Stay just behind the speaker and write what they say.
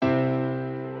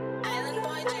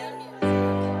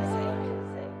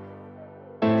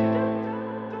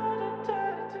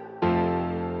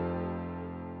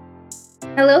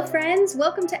Hello, friends.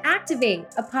 Welcome to Activate,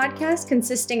 a podcast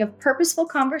consisting of purposeful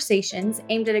conversations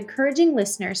aimed at encouraging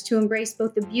listeners to embrace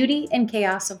both the beauty and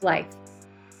chaos of life.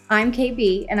 I'm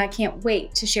KB, and I can't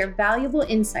wait to share valuable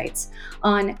insights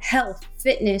on health,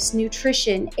 fitness,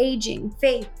 nutrition, aging,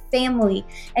 faith, family,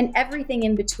 and everything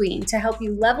in between to help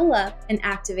you level up and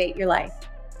activate your life.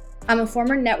 I'm a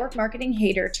former network marketing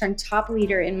hater turned top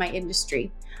leader in my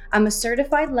industry. I'm a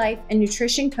certified life and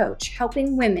nutrition coach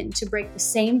helping women to break the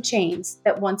same chains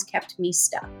that once kept me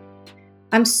stuck.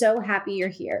 I'm so happy you're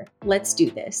here. Let's do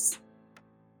this.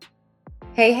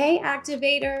 Hey,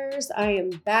 activators. I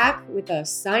am back with a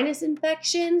sinus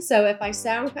infection. So if I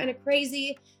sound kind of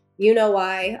crazy, you know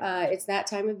why. It's that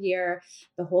time of year.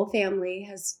 The whole family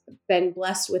has been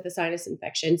blessed with a sinus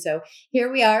infection. So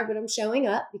here we are, but I'm showing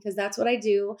up because that's what I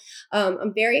do.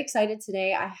 I'm very excited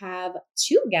today. I have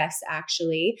two guests,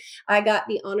 actually. I got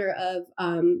the honor of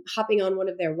hopping on one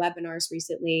of their webinars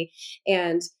recently.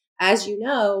 And as you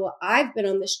know, I've been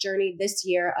on this journey this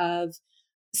year of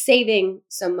saving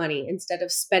some money instead of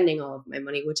spending all of my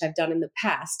money, which I've done in the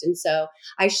past. And so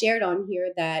I shared on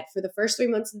here that for the first 3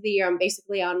 months of the year, I'm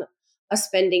basically on a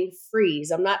spending freeze.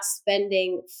 I'm not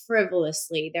spending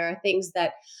frivolously. There are things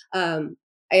that I,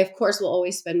 of course, will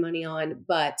always spend money on,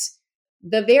 but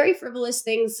the very frivolous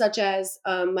things such as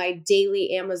my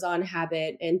daily Amazon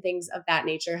habit and things of that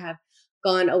nature have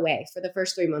gone away for the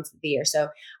first 3 months of the year. So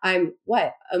I'm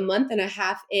a month and a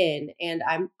half in, and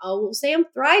I will say I'm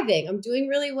thriving. I'm doing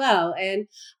really well. And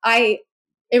I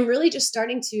am really just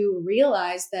starting to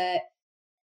realize that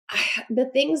the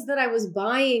things that I was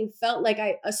buying felt like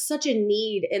such a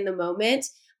need in the moment.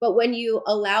 But when you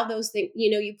allow those things,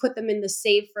 you put them in the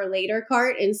save for later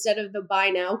cart instead of the buy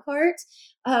now cart.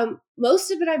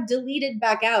 Most of it I've deleted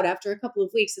back out after a couple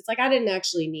of weeks. It's like, I didn't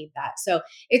actually need that. So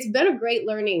it's been a great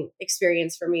learning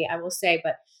experience for me, I will say.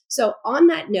 But so on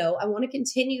that note, I want to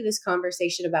continue this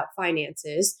conversation about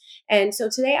finances. And so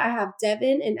today I have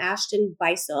Devin and Ashton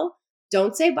Beisel.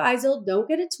 Don't say Beisel. Don't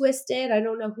get it twisted. I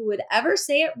don't know who would ever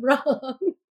say it wrong.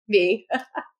 Me.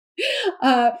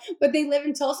 But they live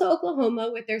in Tulsa, Oklahoma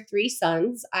with their three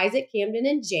sons, Isaac, Camden,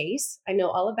 and Jace. I know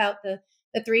all about the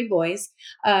three boys.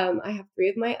 I have three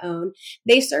of my own.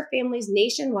 They serve families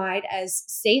nationwide as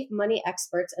safe money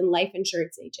experts and life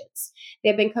insurance agents.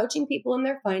 They've been coaching people in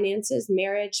their finances,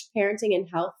 marriage, parenting, and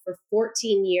health for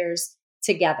 14 years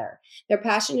together. Their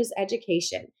passion is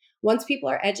education. Once people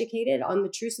are educated on the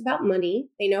truths about money,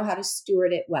 they know how to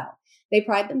steward it well. They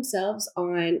pride themselves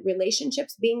on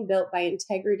relationships being built by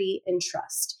integrity and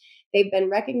trust. They've been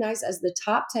recognized as the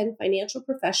top 10 financial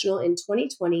professional in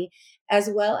 2020, as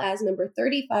well as number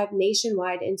 35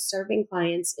 nationwide in serving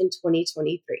clients in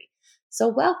 2023. So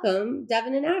welcome,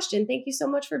 Devin and Ashton. Thank you so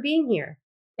much for being here.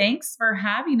 Thanks for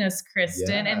having us,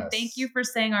 Kristen. Yes. And thank you for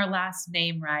saying our last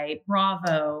name right.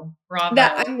 Bravo.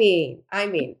 I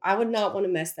would not want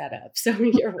to mess that up. So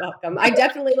you're welcome. I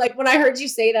definitely, when I heard you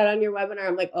say that on your webinar,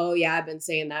 I'm like, oh yeah, I've been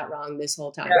saying that wrong this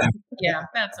whole time. Yeah,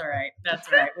 that's all right.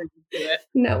 We'll do it.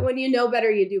 No, when you know better,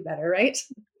 you do better, right?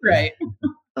 Right.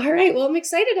 All right. Well, I'm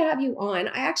excited to have you on.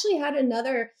 I actually had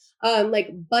another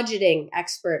budgeting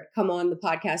expert come on the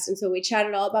podcast. And so we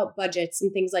chatted all about budgets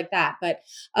and things like that. But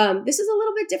this is a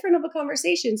little bit different of a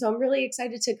conversation. So I'm really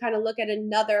excited to kind of look at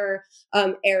another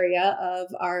area of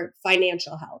our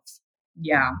financial health.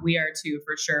 Yeah, we are too,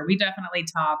 for sure. We definitely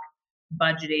talk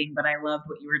budgeting, but I loved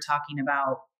what you were talking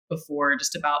about before,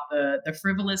 just about the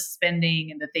frivolous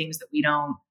spending and the things that we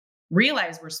don't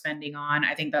realize we're spending on.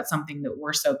 I think that's something that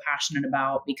we're so passionate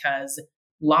about because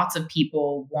lots of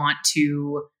people want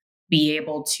to be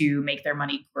able to make their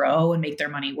money grow and make their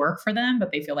money work for them,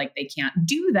 but they feel like they can't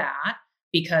do that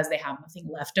because they have nothing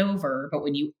left over. But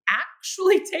when you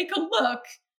actually take a look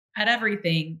at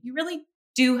everything, you really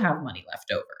do have money left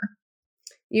over.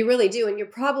 You really do. And you're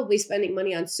probably spending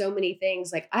money on so many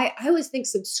things. Like I always think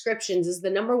subscriptions is the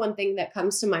number one thing that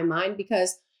comes to my mind,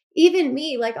 because even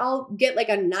me, I'll get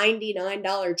a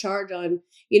 $99 charge on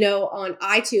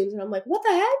iTunes. And I'm like, what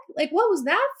the heck? What was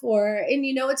that for? And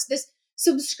it's this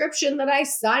subscription that I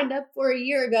signed up for a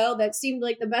year ago that seemed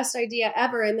like the best idea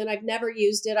ever. And then I've never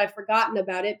used it. I've forgotten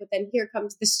about it. But then here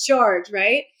comes this charge,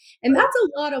 right? And that's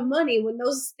a lot of money when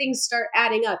those things start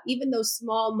adding up, even those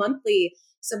small monthly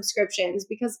subscriptions,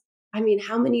 because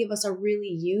how many of us are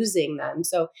really using them?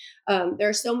 So there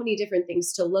are so many different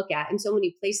things to look at and so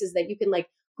many places that you can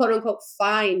quote unquote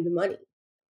find money.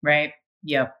 Right.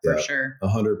 Yep, for sure.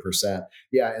 100%.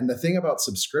 Yeah. And the thing about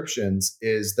subscriptions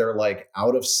is they're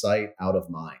out of sight, out of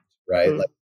mind, right? Mm-hmm.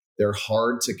 They're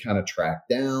hard to kind of track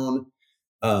down.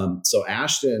 So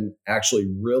Ashton actually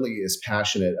really is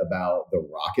passionate about the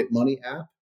Rocket Money app.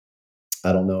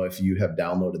 I don't know if you have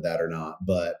downloaded that or not,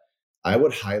 but I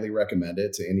would highly recommend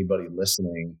it to anybody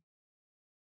listening.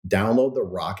 Download the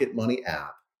Rocket Money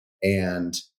app,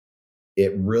 and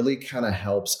it really kind of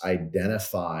helps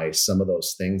identify some of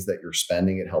those things that you're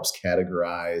spending. It helps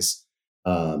categorize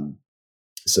um,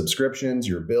 subscriptions,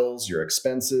 your bills, your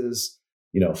expenses,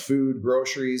 food,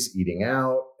 groceries, eating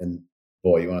out. And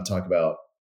boy, you want to talk about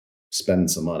spending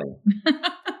some money.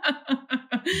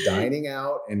 Dining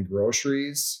out and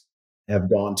groceries have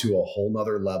gone to a whole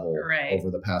nother level over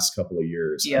the past couple of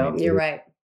years. Yep. I mean, you're right.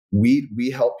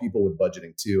 We help people with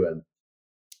budgeting too. And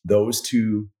those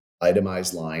two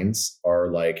itemized lines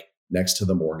are like next to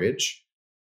the mortgage.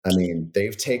 I mean,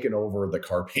 they've taken over the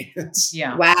car payments.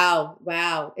 Yeah.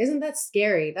 Wow. Isn't that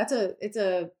scary?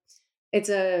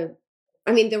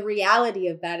 I mean, the reality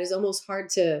of that is almost hard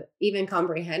to even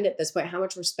comprehend at this point, how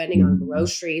much we're spending on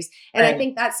groceries. And I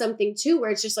think that's something too,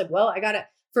 where it's just like, well,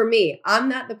 for me, I'm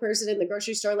not the person in the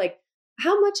grocery store, like,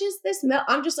 how much is this milk?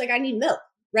 I'm just like, I need milk,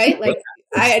 right? Like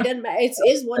it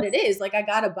is what it is. Like, I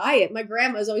got to buy it. My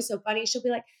grandma's always so funny. She'll be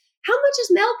like, how much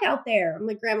is milk out there? I'm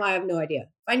like, Grandma, I have no idea. If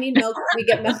I need milk, we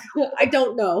get milk. I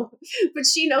don't know. But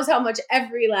she knows how much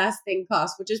every last thing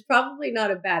costs, which is probably not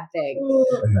a bad thing.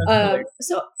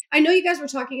 So I know you guys were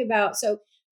talking about, so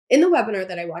in the webinar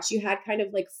that I watched, you had kind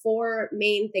of like 4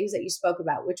 main things that you spoke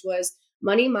about, which was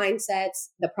money mindsets,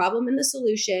 the problem and the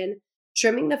solution,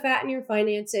 trimming the fat in your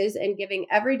finances, and giving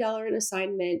every dollar an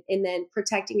assignment, and then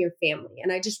protecting your family.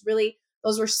 And I just really,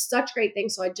 those were such great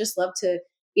things. So I'd just love to,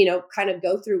 kind of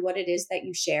go through what it is that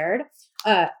you shared.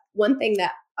 One thing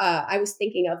that I was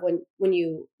thinking of when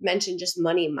you mentioned just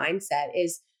money mindset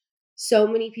is, so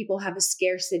many people have a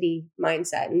scarcity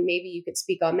mindset, and maybe you could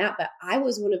speak on that. But I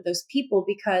was one of those people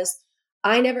because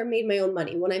I never made my own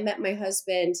money. When I met my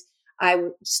husband, I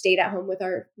stayed at home with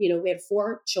we had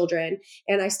 4 children,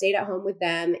 and I stayed at home with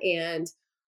them. And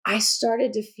I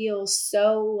started to feel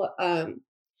so,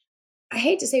 I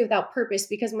hate to say without purpose,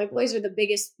 because my boys are the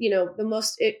biggest, the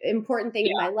most important thing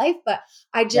in my life. But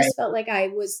I just felt like I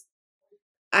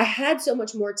had so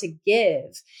much more to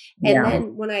give. And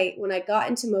then when I got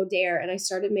into Modere and I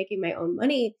started making my own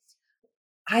money,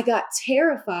 I got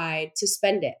terrified to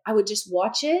spend it. I would just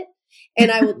watch it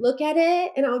and I would look at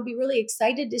it and I would be really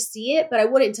excited to see it, but I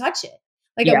wouldn't touch it.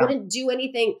 Like I wouldn't do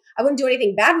anything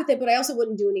bad with it, but I also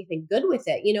wouldn't do anything good with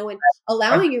it, and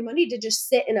allowing your money to just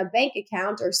sit in a bank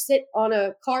account or sit on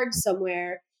a card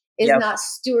somewhere is not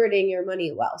stewarding your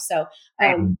money well. So,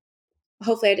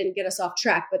 hopefully I didn't get us off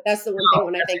track, but that's the one thing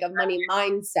when I think of money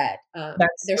mindset.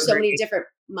 There's so many different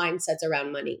mindsets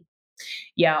around money.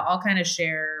 Yeah, I'll kind of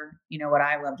share, what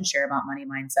I love to share about money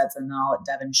mindsets, and then I'll let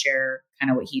Devin share kind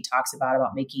of what he talks about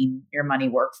making your money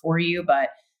work for you. But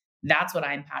that's what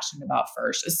I'm passionate about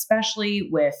first, especially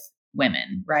with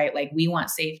women, right? Like, we want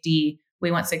safety,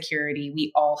 we want security.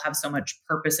 We all have so much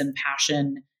purpose and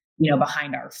passion,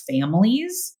 behind our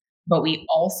families, but we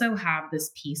also have this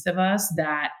piece of us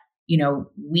that,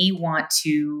 we want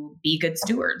to be good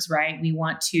stewards, right? We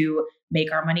want to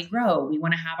make our money grow. We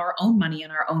want to have our own money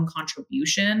and our own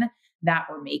contribution that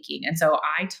we're making. And so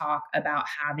I talk about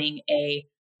having a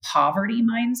poverty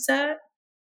mindset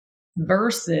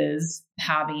versus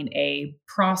having a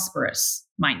prosperous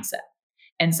mindset.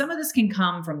 And some of this can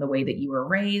come from the way that you were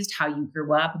raised, how you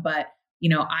grew up. But,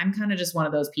 I'm kind of just one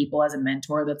of those people as a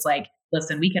mentor that's like,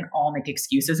 listen, we can all make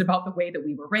excuses about the way that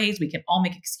we were raised. We can all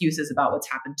make excuses about what's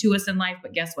happened to us in life.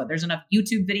 But guess what? There's enough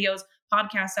YouTube videos,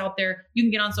 podcasts out there. You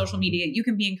can get on social media. You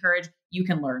can be encouraged. You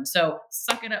can learn. So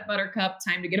suck it up, buttercup.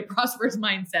 Time to get a prosperous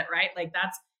mindset, right? Like,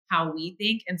 that's how we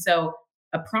think. And so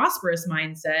a prosperous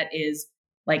mindset is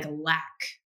like lack,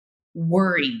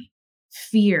 worry,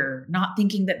 fear, not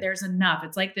thinking that there's enough.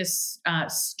 It's like this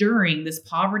stirring, this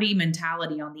poverty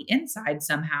mentality on the inside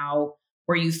somehow,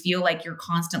 where you feel like you're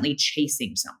constantly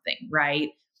chasing something,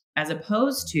 right? As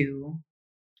opposed to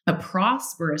a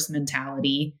prosperous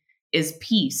mentality is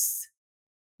peace,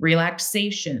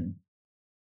 relaxation,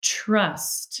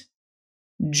 trust,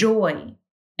 joy,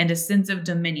 and a sense of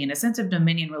dominion. A sense of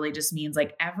dominion really just means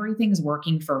like everything's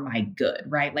working for my good,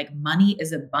 right? Like, money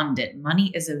is abundant,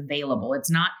 money is available.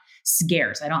 It's not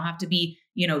scarce. I don't have to be,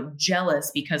 jealous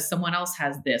because someone else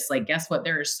has this. Like, guess what?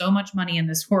 There is so much money in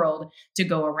this world to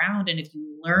go around. And if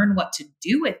you learn what to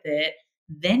do with it,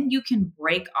 then you can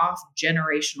break off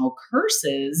generational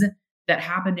curses that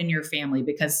happened in your family.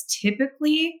 Because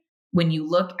typically, when you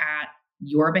look at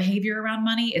your behavior around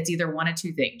money, it's either one of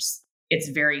 2 things. It's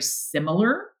very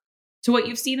similar to what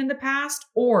you've seen in the past,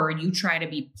 or you try to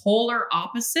be polar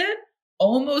opposite,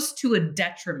 almost to a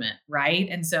detriment, right?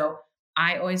 And so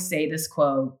I always say this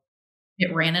quote: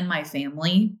 it ran in my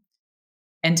family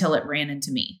until it ran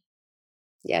into me.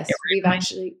 It Yes,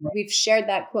 reminds we've shared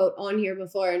that quote on here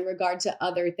before in regard to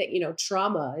other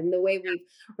trauma and the way we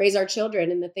raise our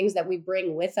children and the things that we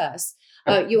bring with us.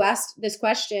 You asked this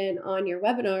question on your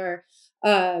webinar.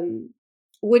 Um,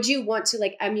 would you want to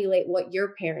like emulate what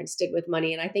your parents did with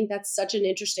money? And I think that's such an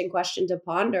interesting question to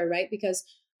ponder, right? Because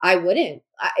I wouldn't.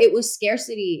 It was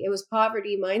scarcity. It was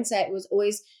poverty mindset. It was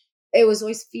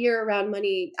always fear around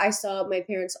money. I saw my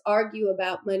parents argue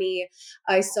about money.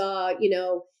 I saw,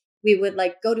 we would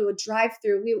like go to a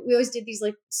drive-through. We always did these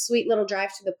like sweet little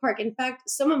drives to the park. In fact,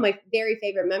 some of my very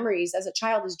favorite memories as a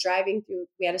child is driving through.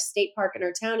 We had a state park in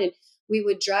our town, and we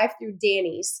would drive through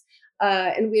Danny's,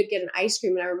 and we would get an ice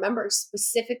cream. And I remember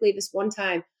specifically this one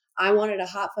time, I wanted a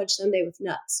hot fudge sundae with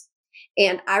nuts,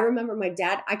 and I remember my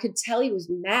dad. I could tell he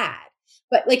was mad,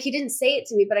 but like he didn't say it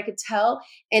to me, but I could tell.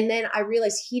 And then I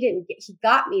realized he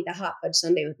got me the hot fudge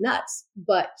sundae with nuts,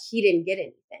 but he didn't get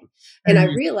anything. And I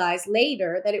realized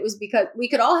later that it was because we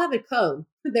could all have a cone.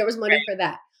 There was money for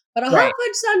that. But a hot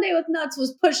fudge sundae with nuts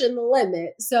was pushing the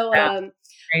limit. So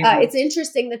it's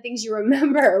interesting the things you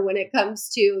remember when it comes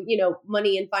to,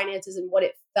 money and finances and what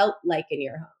it felt like in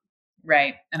your home.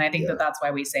 Right. And I think that's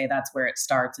why we say that's where it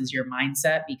starts is your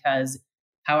mindset, because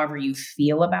however you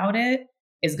feel about it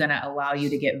is going to allow you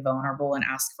to get vulnerable and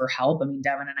ask for help. I mean,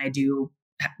 Devin and I do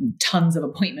tons of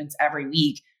appointments every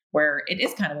week where it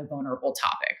is kind of a vulnerable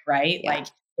topic, right? Yeah. Like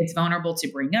it's vulnerable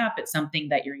to bring up. It's something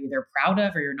that you're either proud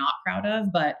of or you're not proud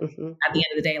of. But at the end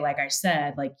of the day, like I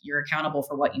said, like you're accountable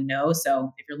for what you know.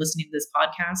 So if you're listening to this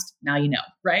podcast, now you know,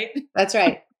 right? That's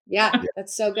right. Yeah.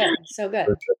 That's so good. So good.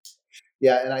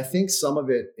 Yeah. And I think some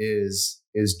of it is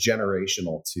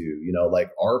generational too. Like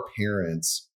our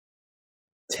parents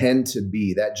tend to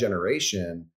be, that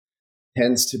generation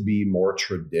tends to be more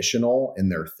traditional in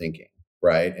their thinking,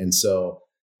 right? And so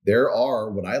there are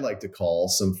what I like to call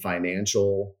some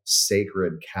financial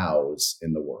sacred cows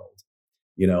in the world,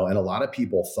 and a lot of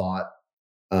people thought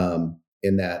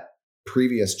in that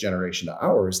previous generation to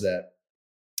ours that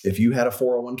if you had a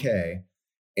 401k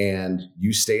and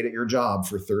you stayed at your job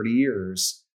for 30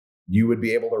 years, you would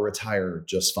be able to retire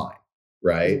just fine,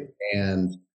 right?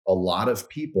 And a lot of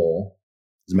people,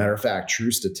 as a matter of fact, true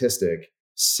statistic,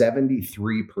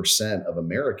 73% of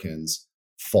Americans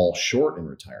fall short in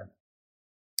retirement.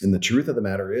 And the truth of the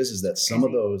matter is that some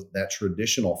of that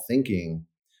traditional thinking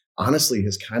honestly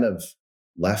has kind of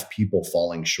left people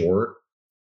falling short,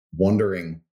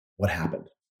 wondering what happened,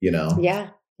 Yeah.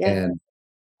 And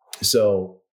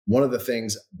so one of the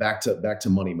things back to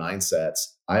money mindsets,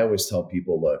 I always tell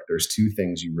people, look, there's two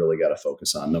things you really got to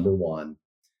focus on. Number one,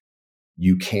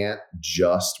 you can't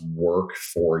just work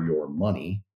for your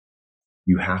money.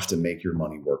 You have to make your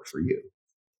money work for you,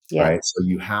 right? So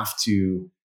you have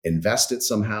to invest it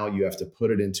somehow. You have to put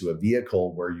it into a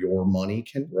vehicle where your money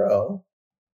can grow,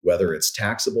 whether it's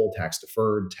taxable, tax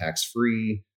deferred, tax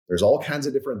free. There's all kinds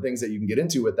of different things that you can get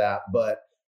into with that, but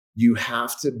you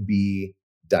have to be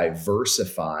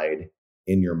diversified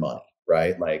in your money,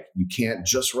 right? Like you can't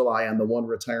just rely on the one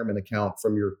retirement account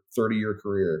from your 30-year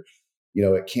career.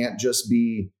 It can't just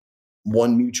be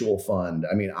one mutual fund.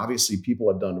 I mean, obviously people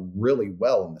have done really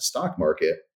well in the stock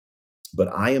market, but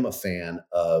I am a fan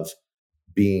of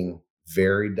being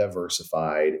very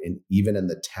diversified and even in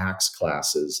the tax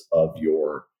classes of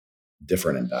your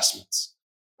different investments.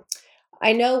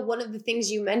 I know one of the things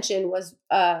you mentioned was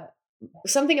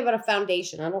something about a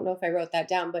foundation. I don't know if I wrote that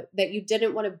down, but that you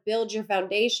didn't want to build your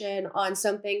foundation on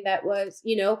something that was,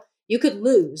 you could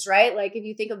lose, right? Like if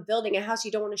you think of building a house,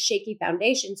 you don't want a shaky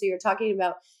foundation. So you're talking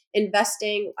about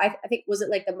investing, I think, was it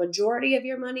like the majority of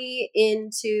your money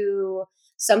into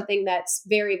something that's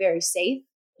very, very safe?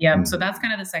 Yeah. So that's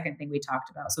kind of the second thing we talked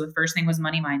about. So the first thing was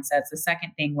money mindsets. The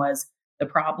second thing was the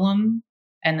problem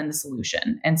and then the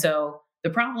solution. And so the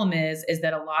problem is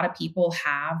that a lot of people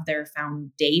have their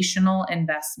foundational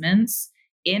investments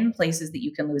in places that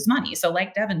you can lose money. So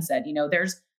like Devin said,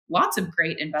 there's lots of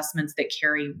great investments that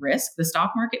carry risk, the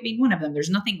stock market being one of them. There's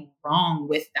nothing wrong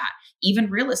with that. Even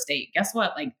real estate, guess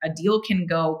what? Like a deal can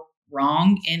go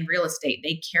wrong in real estate.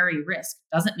 They carry risk.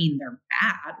 Doesn't mean they're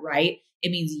bad, right?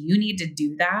 It means you need to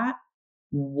do that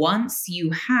once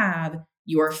you have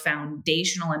your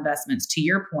foundational investments. To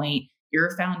your point,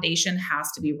 your foundation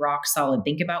has to be rock solid.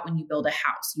 Think about when you build a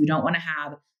house. You don't want to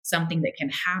have something that can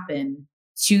happen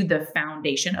to the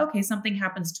foundation. Okay, something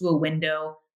happens to a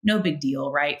window, no big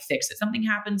deal, right? Fix it. Something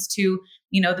happens to,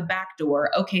 the back door.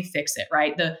 Okay, fix it,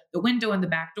 right? The window and the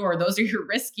back door, those are your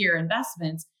riskier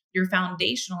investments. Your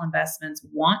foundational investments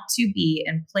want to be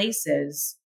in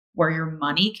places where your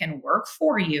money can work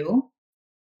for you.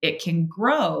 It can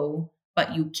grow,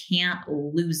 but you can't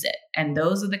lose it. And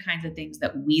those are the kinds of things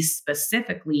that we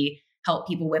specifically help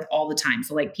people with all the time.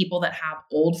 So like people that have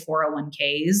old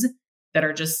 401ks that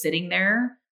are just sitting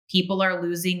there, people are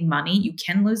losing money. You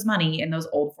can lose money in those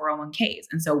old 401ks.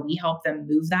 And so we help them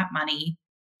move that money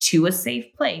to a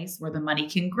safe place where the money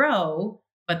can grow,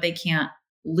 but they can't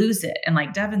lose it. And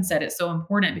like Devin said, it's so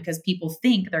important because people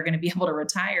think they're going to be able to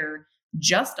retire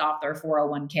just off their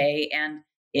 401k. And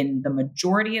in the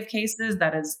majority of cases,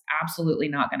 that is absolutely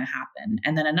not going to happen.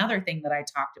 And then another thing that I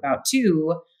talked about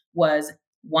too was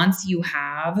once you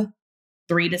have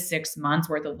 3 to 6 months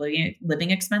worth of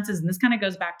living expenses. And this kind of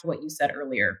goes back to what you said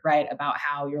earlier, right? About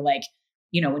how you're like,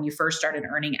 when you first started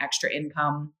earning extra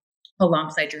income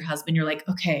alongside your husband, you're like,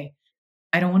 okay,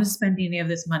 I don't want to spend any of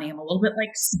this money. I'm a little bit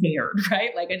like scared,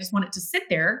 right? Like I just want it to sit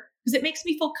there because it makes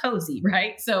me feel cozy,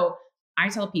 right? So I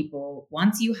tell people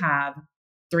once you have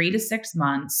 3 to 6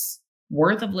 months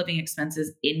worth of living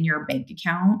expenses in your bank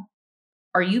account,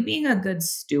 are you being a good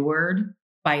steward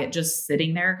by it just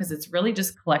sitting there? Because it's really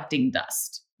just collecting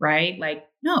dust, right? Like,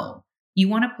 no, you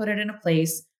want to put it in a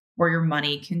place where your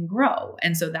money can grow.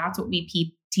 And so that's what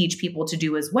we teach people to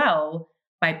do as well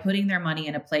by putting their money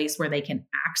in a place where they can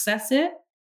access it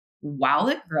while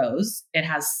it grows. It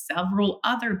has several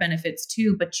other benefits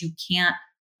too, but you can't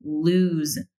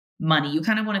lose money. You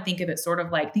kind of want to think of it sort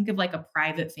of like, think of like a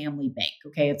private family bank.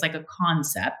 Okay. It's like a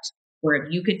concept where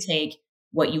if you could take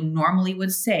what you normally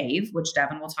would save, which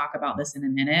Devin will talk about this in a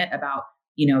minute about,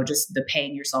 just the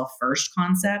paying yourself first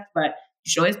concept, but you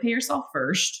should always pay yourself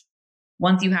first.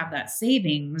 Once you have that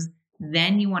savings,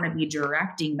 then you want to be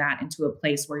directing that into a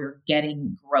place where you're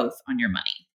getting growth on your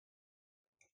money.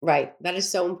 Right. That is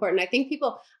so important. I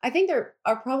think there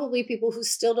are probably people who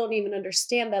still don't even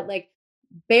understand that like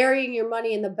burying your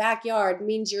money in the backyard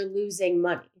means you're losing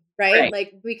money, right?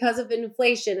 Like because of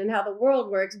inflation and how the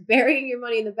world works, burying your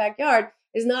money in the backyard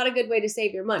is not a good way to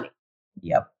save your money.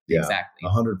 Yep. Yeah, exactly.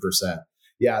 100%.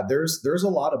 Yeah. There's a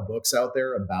lot of books out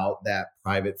there about that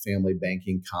private family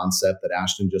banking concept that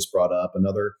Ashton just brought up.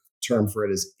 Another term for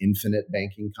it is infinite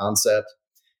banking concept.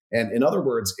 And in other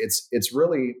words, it's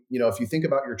really, if you think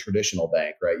about your traditional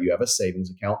bank, right, you have a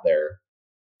savings account there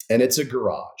and it's a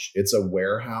garage, it's a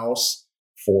warehouse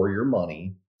for your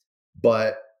money,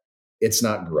 but it's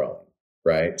not growing,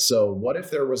 right? So what if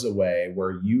there was a way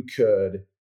where you could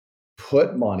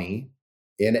put money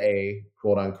in a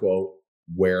quote unquote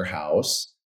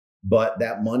warehouse, but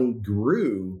that money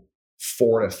grew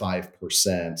 4 to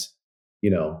 5%,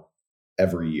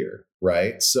 every year,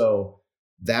 right? So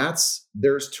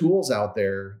there's tools out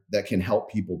there that can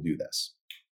help people do this.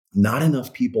 Not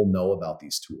enough people know about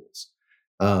these tools.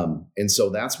 And so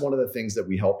that's one of the things that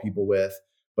we help people with.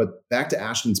 But back to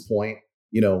Ashton's point,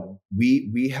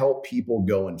 we help people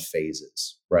go in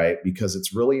phases, right? Because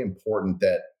it's really important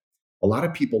that a lot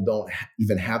of people don't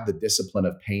even have the discipline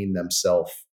of paying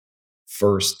themselves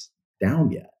first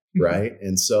down yet, right?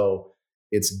 And so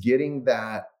it's getting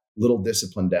that little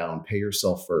discipline down, pay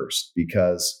yourself first,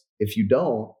 because if you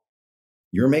don't,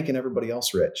 you're making everybody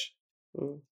else rich,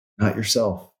 not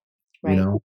yourself. Right.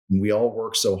 We all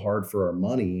work so hard for our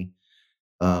money.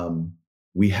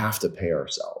 We have to pay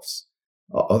ourselves.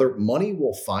 Other money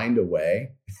will find a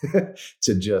way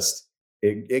to just,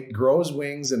 it grows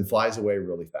wings and flies away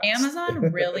really fast.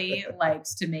 Amazon really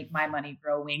likes to make my money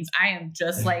grow wings. I am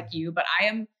just like you, but I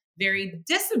am very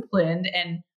disciplined.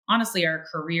 And honestly, our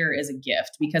career is a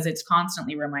gift because it's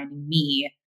constantly reminding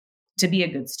me to be a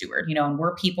good steward, and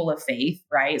we're people of faith,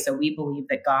 right? So we believe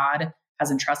that God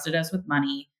has entrusted us with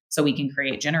money so we can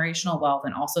create generational wealth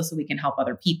and also so we can help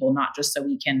other people, not just so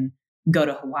we can go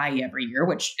to Hawaii every year,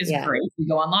 which is great. We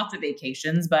go on lots of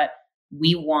vacations, but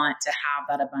we want to have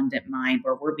that abundant mind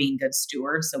where we're being good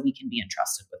stewards so we can be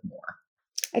entrusted with more.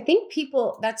 I think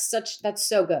people, that's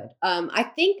so good. I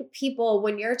think people,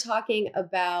 when you're talking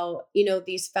about,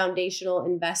 these foundational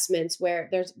investments where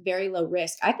there's very low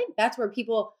risk, I think that's where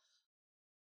people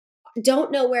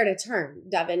don't know where to turn,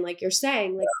 Devin, like you're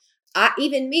saying, like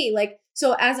even me, like,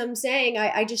 so as I'm saying,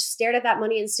 I just stared at that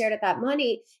money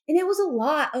and it was a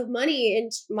lot of money in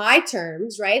my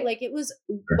terms, right? Like it was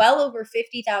well over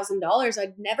 $50,000.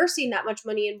 I'd never seen that much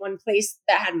money in one place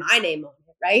that had my name on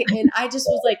it. Right. And I just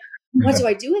was like, what do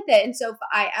I do with it? And so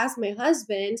I asked my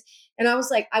husband and I was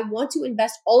like, I want to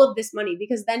invest all of this money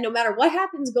because then no matter what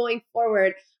happens going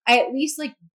forward, I at least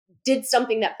like did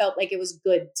something that felt like it was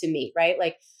good to me. Right.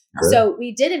 Like, so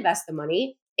we did invest the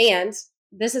money, and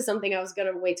this is something I was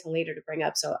going to wait till later to bring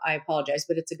up. So I apologize,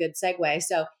 but it's a good segue.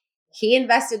 So he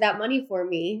invested that money for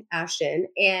me, Ashton,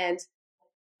 and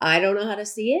I don't know how to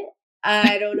see it.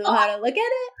 I don't know how to look at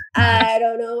it. I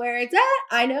don't know where it's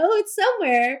at. I know it's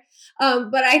somewhere.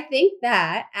 But I think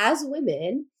that as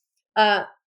women, a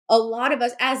a lot of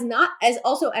us as not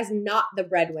the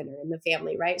breadwinner in the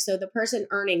family, right? So the person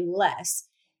earning less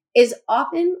is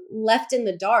often left in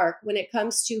the dark when it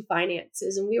comes to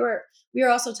finances. And we were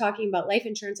also talking about life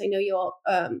insurance. I know you all,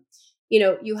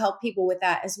 you help people with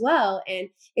that as well. And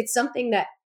it's something that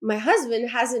my husband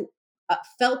hasn't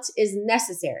felt is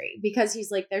necessary, because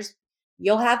he's like,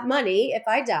 you'll have money if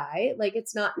I die. Like,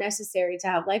 it's not necessary to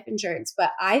have life insurance.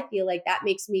 But I feel like that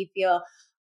makes me feel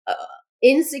uh,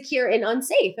 insecure and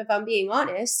unsafe, if I'm being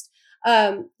honest.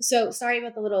 So sorry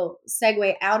about the little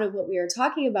segue out of what we were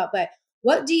talking about, but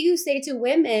what do you say to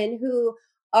women who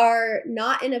are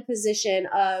not in a position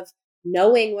of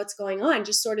knowing what's going on,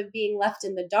 just sort of being left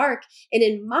in the dark? And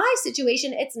in my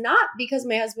situation, it's not because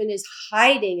my husband is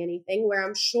hiding anything, where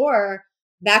I'm sure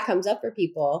that comes up for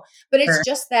people, but it's Sure.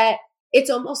 just that it's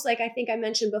almost like, I think I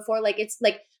mentioned before, like, it's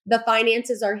like the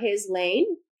finances are his lane.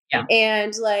 Yeah.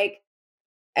 And like,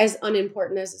 as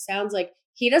unimportant as it sounds, like,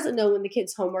 he doesn't know when the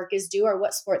kids' homework is due or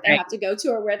what sport they Right. have to go to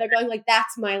or where they're going. Like,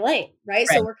 that's my lane, right?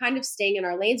 So we're kind of staying in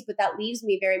our lanes, but that leaves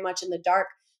me very much in the dark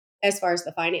as far as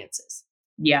the finances.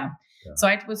 Yeah. Yeah. So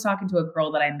I was talking to a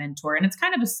girl that I mentor, and it's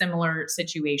kind of a similar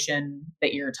situation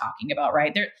that you're talking about,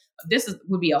 right?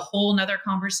 Would be a whole nother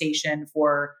conversation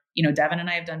for, Devin and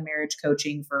I have done marriage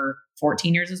coaching for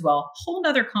 14 years as well. Whole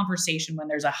nother conversation when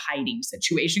there's a hiding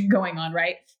situation going on,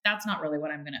 right? That's not really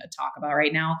what I'm going to talk about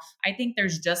right now. I think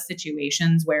there's just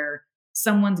situations where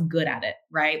someone's good at it,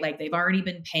 right? Like, they've already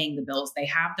been paying the bills. They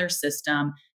have their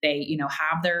system. They,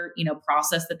 have their,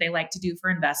 process that they like to do for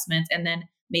investments. And then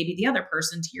maybe the other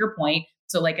person, to your point.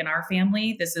 So like in our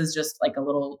family, this is just like a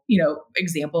little,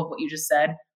 example of what you just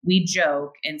said. We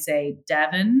joke and say,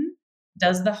 Devin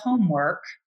does the homework,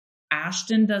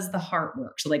 Ashton does the heart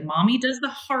work. So like, mommy does the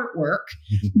heart work,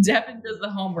 Devin does the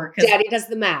homework. Daddy does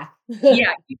the math.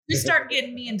 Yeah, you start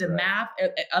getting me into math,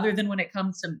 other than when it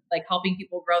comes to like helping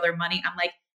people grow their money. I'm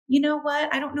like, you know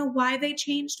what? I don't know why they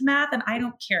changed math, and I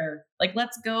don't care. Like,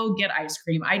 let's go get ice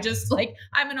cream. I just like,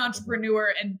 I'm an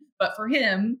entrepreneur, but for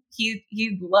him, he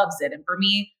loves it. And for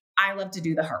me, I love to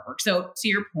do the hard work. So to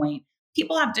your point,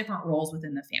 people have different roles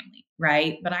within the family,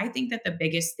 right? But I think that the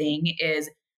biggest thing is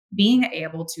being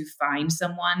able to find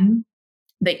someone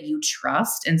that you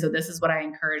trust. And so this is what I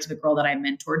encourage the girl that I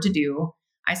mentored to do.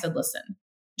 I said, listen,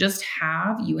 just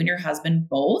have you and your husband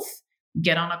both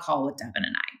get on a call with Devin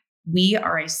and I. We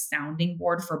are a sounding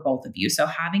board for both of you. So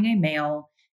having a male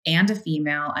and a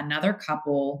female, another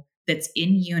couple that's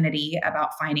in unity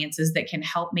about finances, that can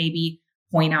help maybe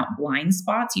point out blind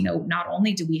spots. Not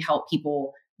only do we help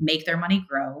people make their money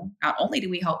grow, not only do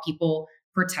we help people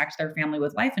protect their family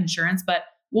with life insurance, but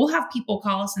we'll have people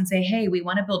call us and say, hey, we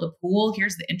want to build a pool.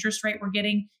 Here's the interest rate we're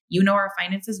getting. Our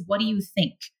finances. What do you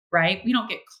think? Right? We don't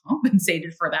get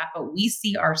compensated for that, but we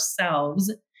see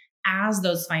ourselves as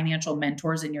those financial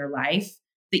mentors in your life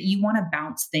that you want to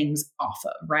bounce things off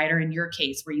of, right? Or in your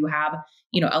case, where you have,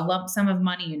 a lump sum of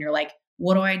money and you're like,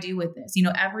 what do I do with this?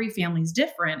 Every family's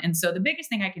different. And so the biggest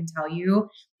thing I can tell you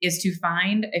is to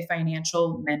find a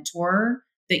financial mentor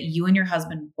that you and your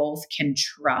husband both can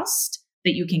trust,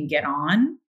 that you can get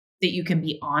on, that you can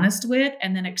be honest with,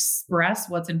 and then express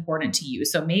what's important to you.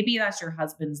 So maybe that's your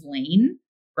husband's lane,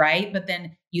 right? But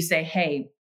then you say, hey,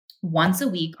 once a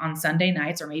week on Sunday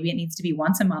nights, or maybe it needs to be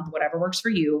once a month, whatever works for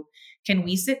you, can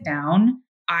we sit down?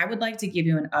 I would like to give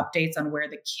you an updates on where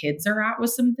the kids are at with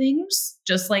some things,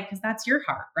 just like, because that's your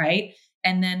heart, right?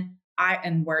 And then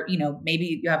where,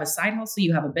 maybe you have a side hustle,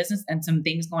 you have a business and some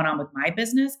things going on with my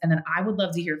business. And then I would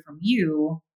love to hear from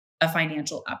you a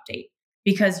financial update,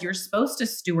 because you're supposed to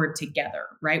steward together,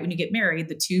 right? When you get married,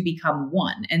 the two become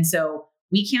one. And so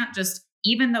we can't just,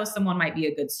 even though someone might be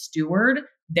a good steward,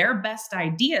 their best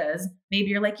ideas, maybe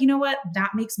you're like, you know what,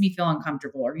 that makes me feel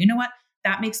uncomfortable, or you know what,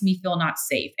 that makes me feel not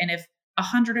safe. And if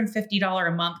 $150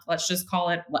 a month, let's just call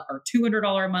it, or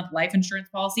 $200 a month life insurance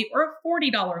policy, or a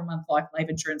 $40 a month life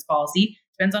insurance policy,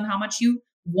 depends on how much you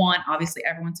want. Obviously,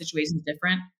 everyone's situation is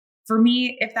different. For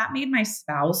me, if that made my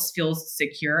spouse feel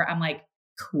secure, I'm like,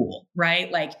 cool,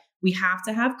 right? Like, we have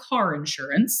to have car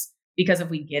insurance, because if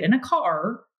we get in a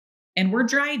car and we're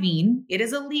driving, it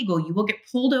is illegal. You will get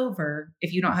pulled over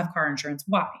if you don't have car insurance.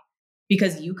 Why?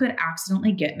 Because you could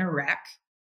accidentally get in a wreck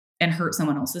and hurt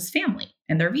someone else's family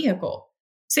and their vehicle.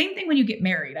 Same thing when you get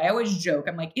married. I always joke,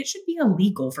 I'm like, it should be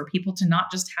illegal for people to not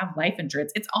just have life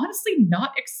insurance. It's honestly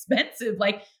not expensive.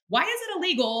 Like, why is it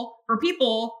illegal for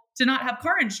people to not have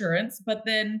car insurance, but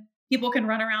then people can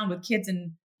run around with kids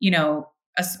and,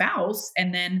 a spouse,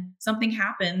 and then something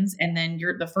happens, and then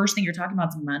the first thing you're talking about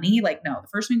is money? Like, no, the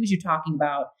first thing that you're talking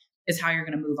about is how you're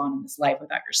going to move on in this life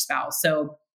without your spouse.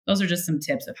 So those are just some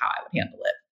tips of how I would handle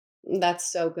it.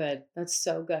 That's so good. That's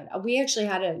so good. We actually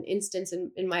had an instance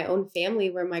in my own family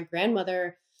where my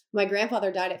grandfather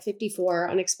died at 54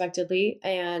 unexpectedly,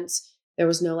 and there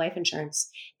was no life insurance.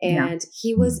 Yeah. And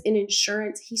he was in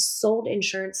insurance. He sold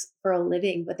insurance for a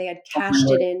living, but they had Oh my cashed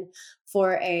Lord. it in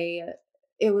for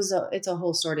it's a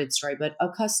whole sordid story, but a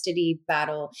custody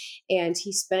battle. And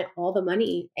he spent all the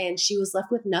money and she was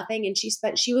left with nothing. And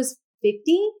she was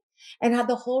 50 and had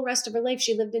the whole rest of her life.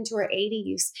 She lived into her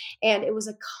 80s. And it was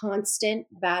a constant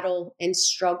battle and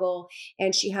struggle.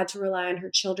 And she had to rely on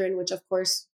her children, which of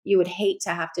course you would hate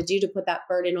to have to do, to put that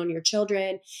burden on your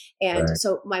children. And Right.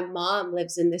 so my mom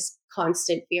lives in this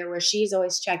constant fear where she's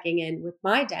always checking in with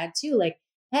my dad too. Like,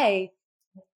 hey,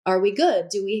 are we good?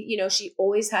 Do we, she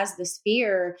always has this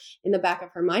fear in the back of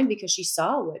her mind because she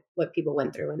saw what people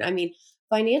went through. And I mean,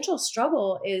 financial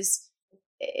struggle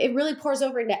it really pours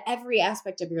over into every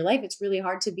aspect of your life. It's really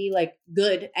hard to be like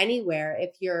good anywhere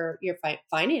if your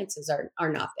finances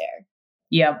are not there.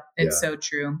 Yep. It's Yeah. so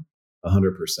true.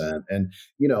 100%. And,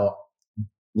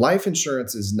 life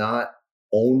insurance is not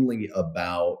only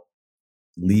about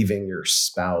leaving your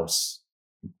spouse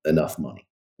enough money,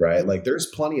 right? Like there's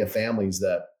plenty of families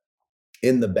that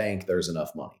in the bank, there's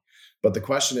enough money. But the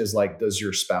question is like, does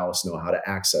your spouse know how to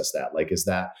access that? Like, is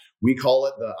that, we call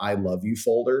it the I love you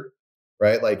folder,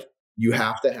 right? Like you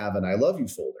have to have an I love you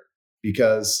folder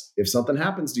because if something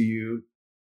happens to you,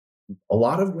 a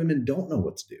lot of women don't know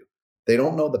what to do. They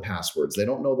don't know the passwords. They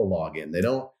don't know the login.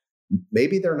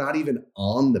 Maybe they're not even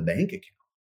on the bank account,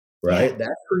 right? Yeah.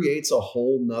 That creates a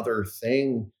whole nother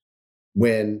thing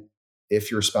if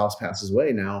your spouse passes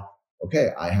away now,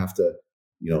 okay, I have to,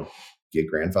 get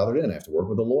grandfathered in. I have to work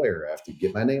with a lawyer. I have to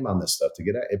get my name on this stuff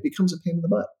it becomes a pain in the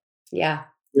butt. Yeah.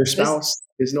 Your spouse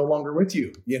is no longer with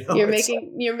you. You're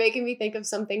making me think of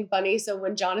something funny. So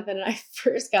when Jonathan and I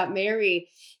first got married,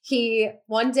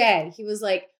 one day he was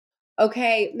like,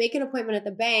 okay, make an appointment at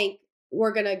the bank.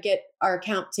 We're going to get our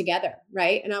account together.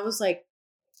 Right. And I was like,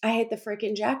 I hit the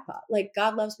freaking jackpot. Like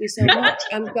God loves me so much.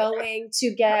 I'm going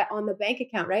to get on the bank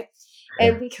account. Right.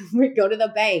 And we go to the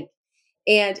bank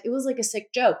and it was like a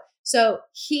sick joke. So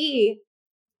he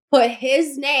put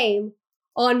his name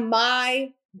on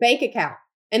my bank account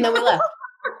and then we left.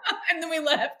 And then we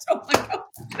left. Oh my God.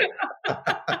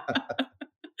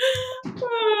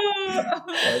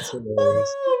 That's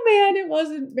hilarious. Oh man, it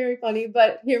wasn't very funny,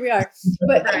 but here we are.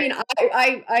 But right. I mean,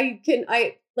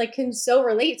 I can so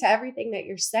relate to everything that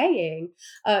you're saying.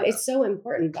 It's so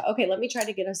important. But okay, let me try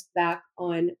to get us back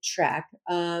on track.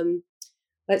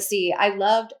 Let's see. I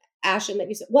loved Ashton that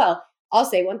you said. Well, I'll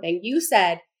say one thing. You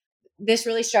said this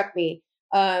really struck me.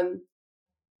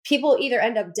 People either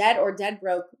end up dead or dead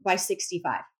broke by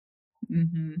 65.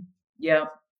 Mm-hmm. Yeah.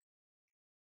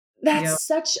 That's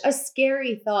such a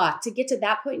scary thought, to get to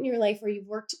that point in your life where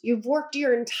you've worked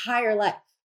your entire life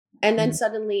and then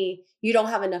suddenly you don't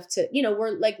have enough to,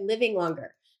 we're like living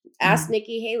longer. Ask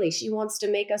Nikki Haley. She wants to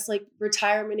make us like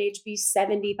retirement age be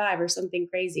 75 or something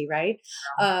crazy. Right.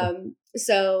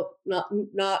 So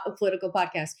not a political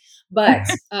podcast, but,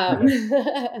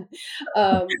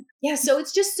 yeah. So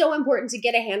it's just so important to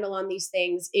get a handle on these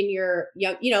things in your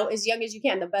as young as you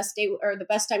can. The best day or the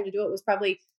best time to do it was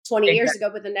probably 20 years ago,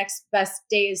 but the next best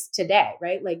day is today,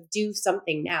 right? Like do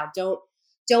something now. Don't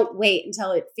wait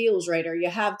until it feels right or you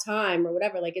have time or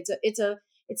whatever. Like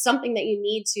it's something that you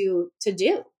need to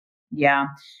do. Yeah,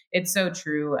 it's so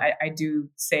true. I do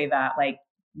say that like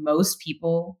most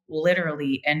people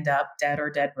literally end up dead or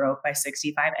dead broke by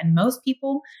 65. And most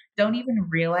people don't even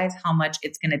realize how much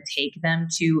it's going to take them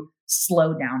to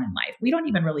slow down in life. We don't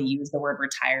even really use the word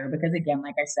retire because again,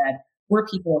 like I said, we're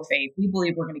people of faith. We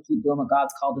believe we're going to keep doing what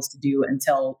God's called us to do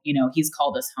until, he's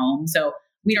called us home. So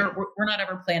we're not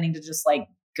ever planning to just like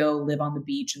go live on the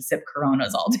beach and sip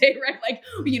Coronas all day, right? Like,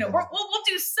 we'll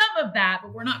do some of that,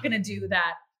 but we're not going to do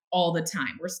that all the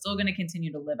time. We're still going to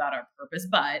continue to live out our purpose,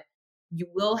 but you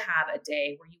will have a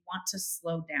day where you want to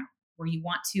slow down, where you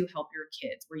want to help your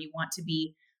kids, where you want to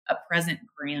be a present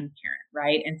grandparent,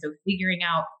 right? And so figuring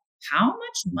out how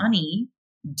much money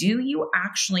do you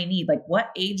actually need? Like what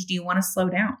age do you want to slow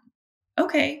down?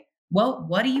 Okay, well,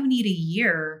 what do you need a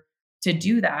year to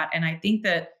do that? And I think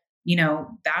that,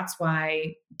 that's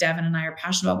why Devin and I are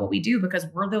passionate about what we do, because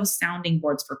we're those sounding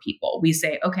boards for people. We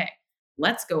say, okay,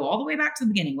 let's go all the way back to the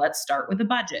beginning. Let's start with a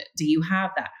budget. Do you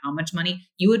have that? How much money?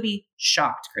 You would be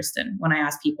shocked, Kristen, when I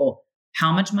ask people,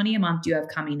 how much money a month do you have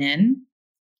coming in?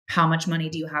 How much money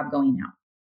do you have going out?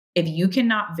 If you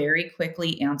cannot very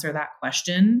quickly answer that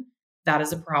question, that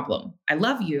is a problem. I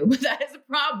love you, but that is a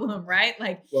problem, right?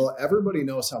 Like, well, everybody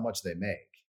knows how much they make,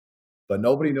 but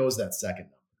nobody knows that second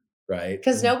number, right?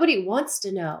 Because nobody wants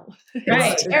to know.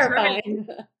 Right. It's terrifying.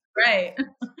 Right. Right.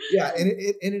 Yeah. And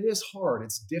it is hard.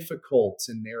 It's difficult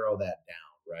to narrow that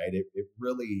down, right? It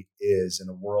really is, in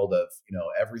a world of,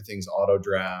 everything's auto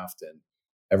draft and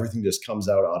everything just comes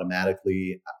out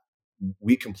automatically.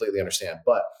 We completely understand,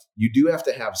 but you do have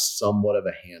to have somewhat of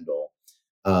a handle,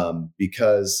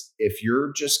 because if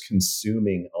you're just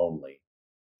consuming only,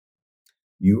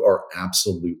 you are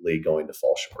absolutely going to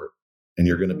fall short, and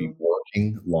you're going to be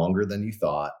working longer than you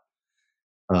thought.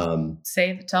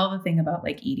 Tell the thing about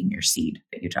like eating your seed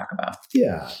that you talk about.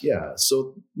 Yeah. Yeah.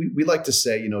 So we like to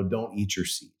say, don't eat your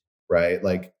seed, right?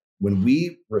 Like when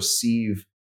we receive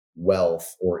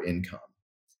wealth or income,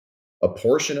 a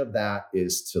portion of that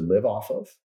is to live off of,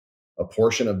 a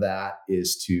portion of that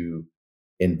is to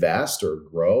invest or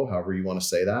grow, however you want to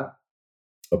say that.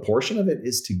 A portion of it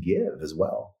is to give as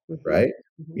well, right?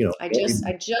 I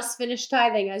just finished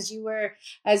tithing as you were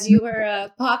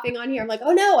popping on here. I'm like,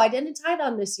 oh no, I didn't tithe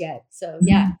on this yet. So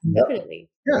yeah, definitely.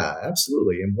 Yeah,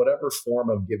 absolutely. And whatever form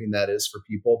of giving that is for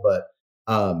people, but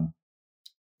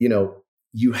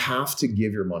you have to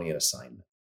give your money an assignment,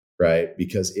 right?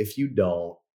 Because if you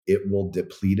don't, it will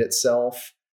deplete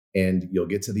itself, and you'll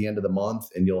get to the end of the month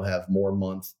and you'll have more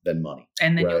month than money.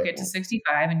 And then you'll get to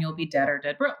 65 and you'll be dead or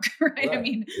dead broke, right? Right. I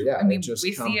mean, we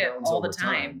see it all the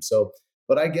time. So,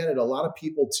 but I get it. A lot of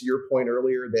people, to your point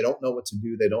earlier, they don't know what to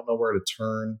do. They don't know where to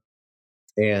turn.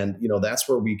 And, that's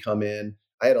where we come in.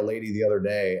 I had a lady the other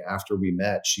day after we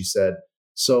met, she said,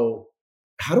 so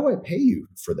how do I pay you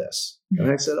for this? And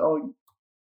I said, oh,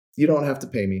 you don't have to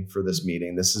pay me for this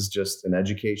meeting. This is just an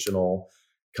educational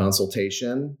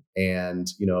consultation. And,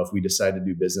 if we decide to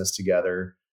do business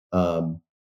together, I'll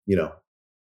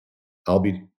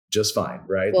be just fine.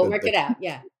 Right. We'll work it out.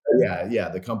 Yeah. Yeah.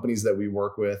 The companies that we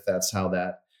work with, that's how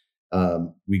that,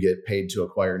 we get paid to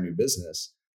acquire new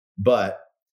business. But,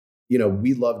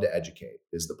 we love to educate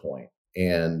is the point.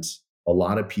 And a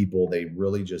lot of people, they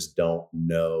really just don't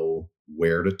know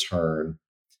where to turn.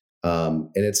 And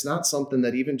it's not something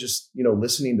that even just,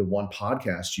 listening to one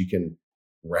podcast, you can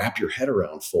wrap your head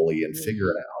around fully and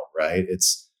figure it out. Right.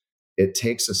 It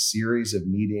takes a series of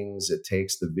meetings. It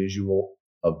takes the visual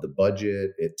of the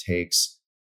budget. It takes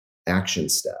action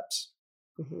steps.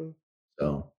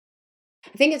 So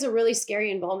I think it's a really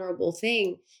scary and vulnerable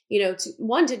thing,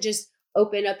 to just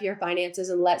open up your finances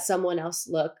and let someone else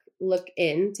look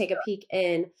in, take a peek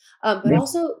in, but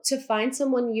also to find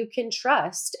someone you can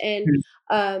trust. And,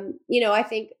 I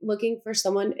think looking for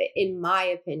someone, in my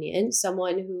opinion,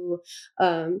 someone who,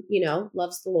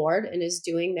 loves the Lord and is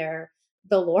doing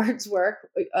the Lord's work.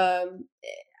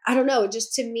 I don't know,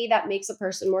 just to me, that makes a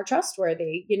person more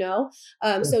trustworthy,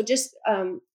 so just,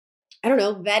 I don't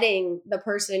know, vetting the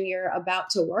person you're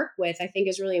about to work with, I think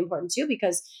is really important too,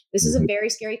 because this is a very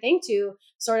scary thing to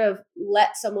sort of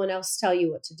let someone else tell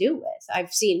you what to do with.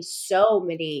 I've seen so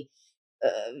many,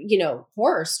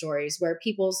 horror stories where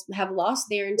people have lost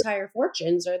their entire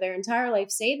fortunes or their entire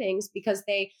life savings because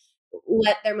they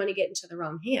let their money get into the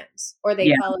wrong hands or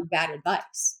they followed bad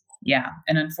advice. Yeah.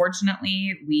 And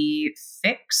unfortunately, we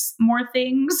fix more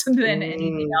things than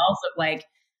anything else.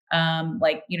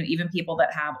 Even people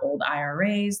that have old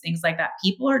IRAs, things like that,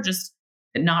 people are just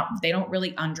they don't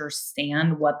really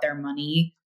understand what their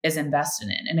money is invested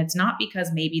in. And it's not because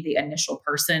maybe the initial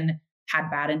person had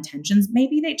bad intentions.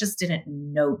 Maybe they just didn't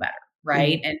know better.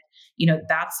 Right. And,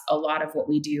 that's a lot of what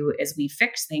we do is we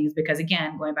fix things because,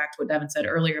 again, going back to what Devin said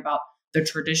earlier about the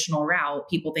traditional route,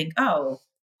 people think, oh,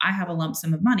 I have a lump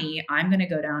sum of money. I'm going to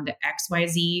go down to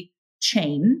XYZ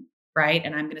chain. Right.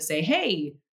 And I'm going to say,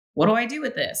 hey, what do I do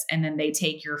with this? And then they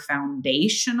take your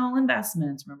foundational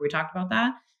investments. Remember we talked about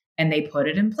that? And they put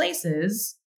it in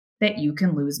places that you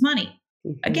can lose money.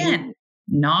 Again,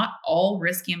 not all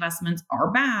risky investments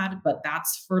are bad, but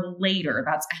that's for later.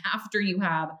 That's after you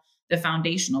have the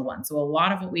foundational one. So a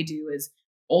lot of what we do is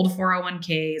old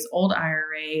 401ks, old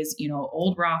IRAs,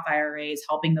 old Roth IRAs,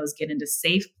 helping those get into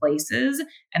safe places.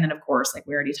 And then of course, like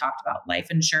we already talked about,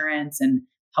 life insurance and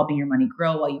helping your money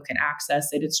grow while you can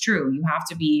access it. It's true. You have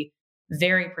to be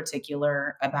very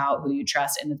particular about who you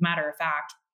trust. And as a matter of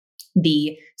fact,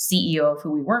 the CEO of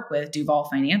who we work with, Duval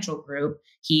Financial Group,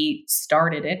 he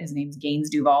started it. His name's Gaines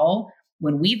Duval.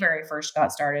 When we very first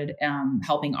got started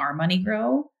helping our money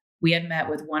grow, we had met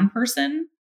with one person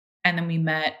and then we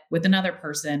met with another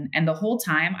person. And the whole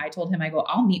time I told him,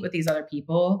 I'll meet with these other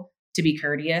people to be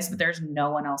courteous, but there's no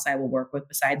one else I will work with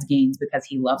besides Gaines because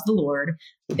he loves the Lord.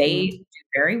 They do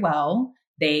very well.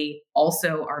 They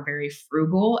also are very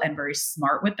frugal and very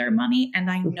smart with their money.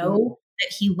 And I know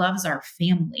that he loves our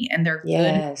family and they're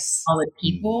good, solid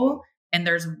people. And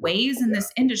there's ways in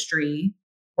this industry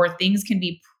where things can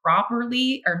be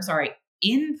improperly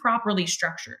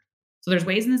structured. So there's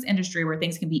ways in this industry where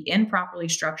things can be improperly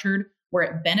structured, where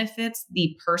it benefits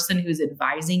the person who's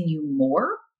advising you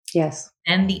more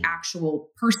than the actual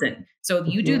person. So if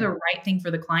you do the right thing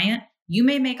for the client, you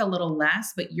may make a little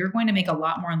less, but you're going to make a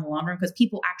lot more in the long run because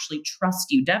people actually trust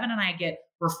you. Devin and I get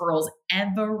referrals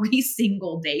every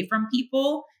single day from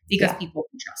people because people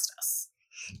can trust us.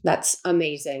 That's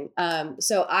amazing.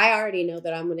 So I already know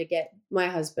that I'm going to get my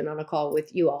husband on a call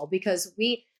with you all because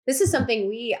this is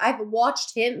something I've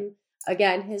watched him,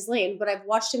 again, his lane, but I've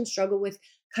watched him struggle with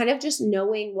kind of just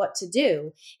knowing what to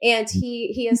do. And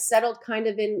he has settled kind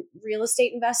of in real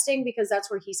estate investing because that's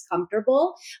where he's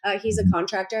comfortable. He's a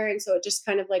contractor. And so it just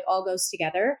kind of like all goes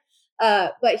together.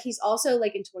 But he's also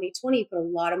like in 2020, put a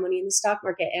lot of money in the stock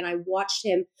market. And I watched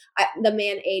him, the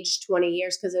man aged 20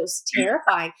 years because it was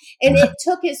terrifying. And it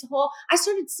took I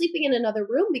started sleeping in another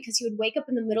room because he would wake up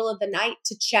in the middle of the night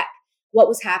to check what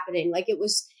was happening. Like it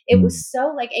was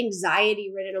so like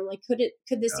anxiety ridden. I'm like, could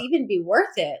this even be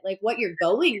worth it? Like what you're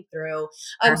going through.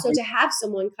 So to have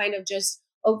someone kind of just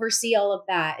oversee all of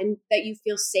that and that you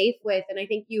feel safe with. And I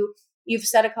think you've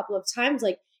said a couple of times,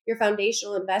 like your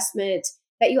foundational investment,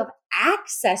 that you have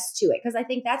access to it. Cause I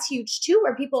think that's huge too,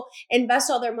 where people invest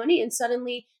all their money and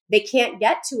suddenly they can't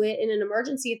get to it in an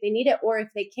emergency if they need it, or if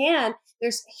they can,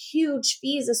 there's huge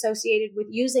fees associated with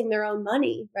using their own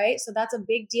money, right? So that's a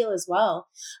big deal as well.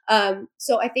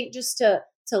 So I think just to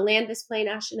land this plane,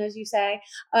 Ashton, as you say,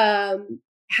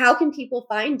 how can people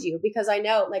find you? Because I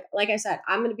know, like I said,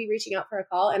 I'm going to be reaching out for a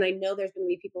call, and I know there's going to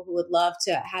be people who would love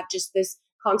to have just this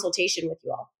consultation with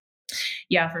you all.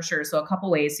 Yeah, for sure. So a couple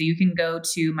ways. So you can go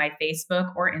to my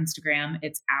Facebook or Instagram.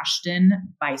 It's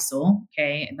Ashton Beisel.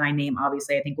 Okay. And my name,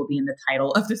 obviously, I think will be in the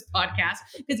title of this podcast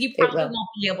because you probably won't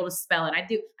be able to spell it. I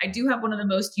do have one of the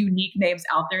most unique names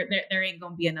out there. There ain't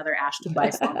going to be another Ashton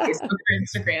Beisel on Facebook or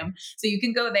Instagram. So you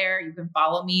can go there. You can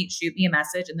follow me, shoot me a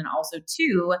message. And then also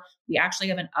too, we actually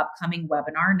have an upcoming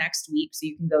webinar next week. So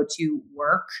you can go to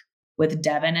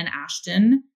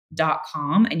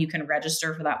workwithdevinandashton.com and you can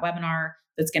register for that webinar.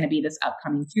 That's going to be this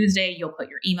upcoming Tuesday. You'll put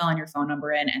your email and your phone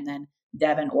number in, and then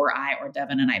Devin or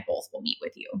Devin and I both will meet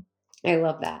with you. I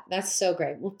love that. That's so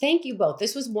great. Well, thank you both.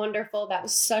 This was wonderful. That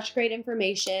was such great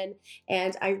information.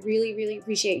 And I really, really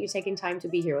appreciate you taking time to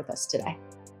be here with us today.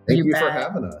 Thank you for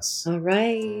having us. All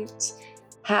right.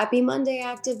 Happy Monday,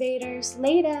 Activators.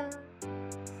 Later.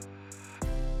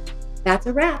 That's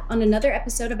a wrap on another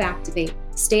episode of Activate.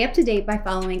 Stay up to date by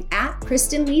following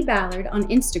 @KristenLeeBallard on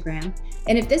Instagram.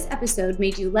 And if this episode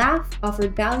made you laugh,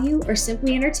 offered value, or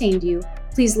simply entertained you,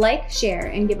 please like, share,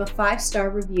 and give a 5-star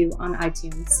review on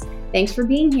iTunes. Thanks for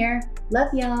being here.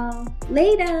 Love y'all.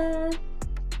 Later.